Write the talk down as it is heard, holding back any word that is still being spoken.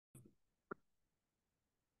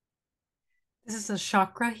This is a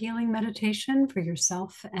chakra healing meditation for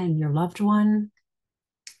yourself and your loved one.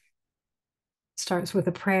 Starts with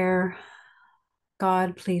a prayer.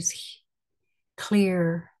 God, please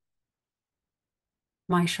clear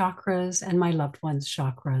my chakras and my loved one's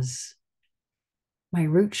chakras. My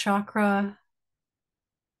root chakra,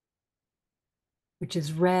 which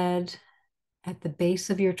is red at the base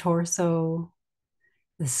of your torso,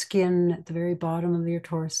 the skin at the very bottom of your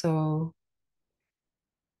torso.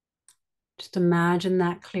 Just imagine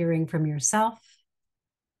that clearing from yourself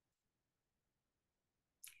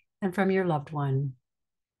and from your loved one.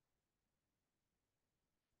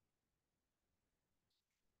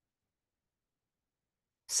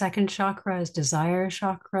 Second chakra is desire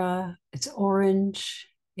chakra. It's orange.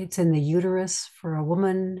 It's in the uterus for a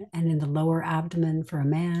woman and in the lower abdomen for a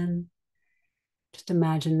man. Just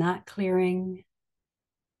imagine that clearing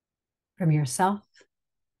from yourself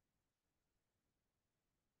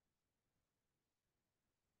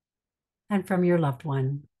and from your loved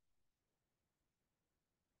one.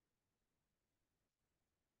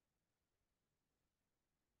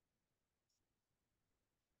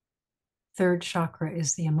 Third chakra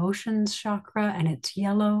is the emotions chakra, and it's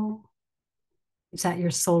yellow. It's at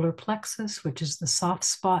your solar plexus, which is the soft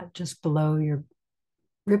spot just below your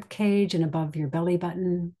rib cage and above your belly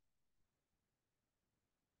button.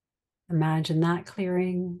 Imagine that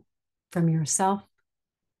clearing from yourself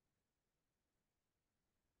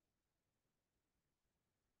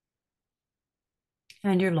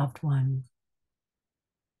and your loved one.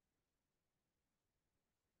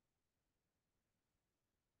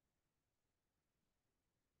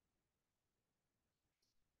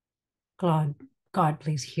 God, God,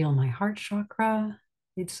 please heal my heart chakra.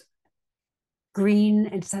 It's green.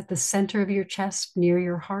 It's at the center of your chest near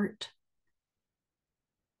your heart.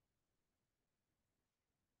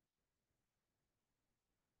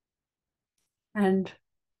 And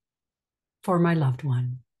for my loved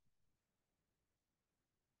one.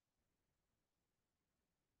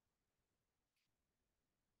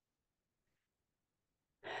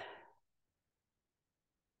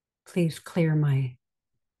 Please clear my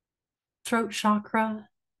throat chakra.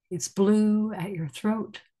 It's blue at your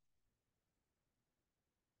throat.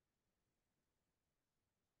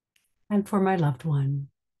 And for my loved one.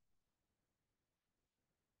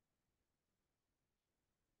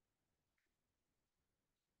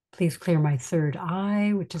 Please clear my third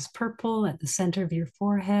eye, which is purple at the center of your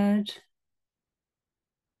forehead.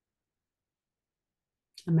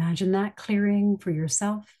 Imagine that clearing for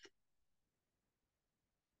yourself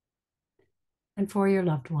and for your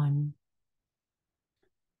loved one.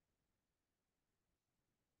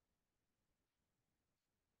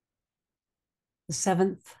 The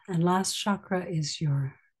seventh and last chakra is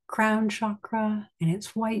your crown chakra, and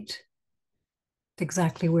it's white. It's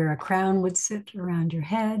exactly where a crown would sit around your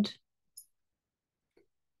head.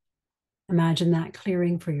 Imagine that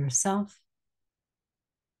clearing for yourself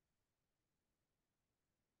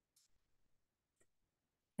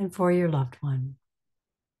and for your loved one.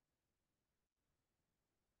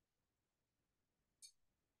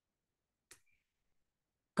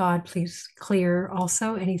 God, please clear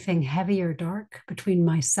also anything heavy or dark between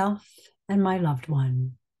myself and my loved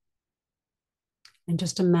one. And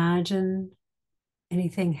just imagine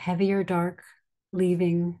anything heavy or dark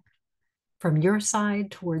leaving from your side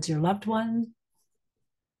towards your loved one.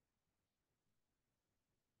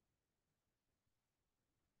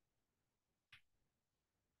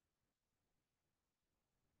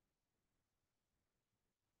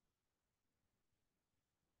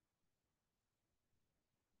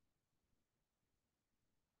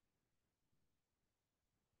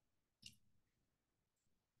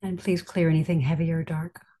 And please clear anything heavy or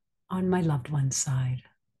dark on my loved one's side.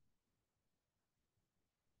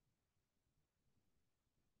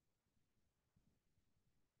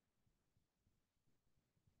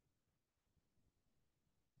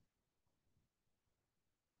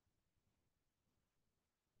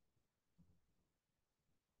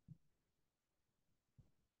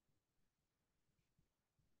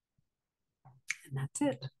 And that's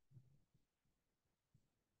it.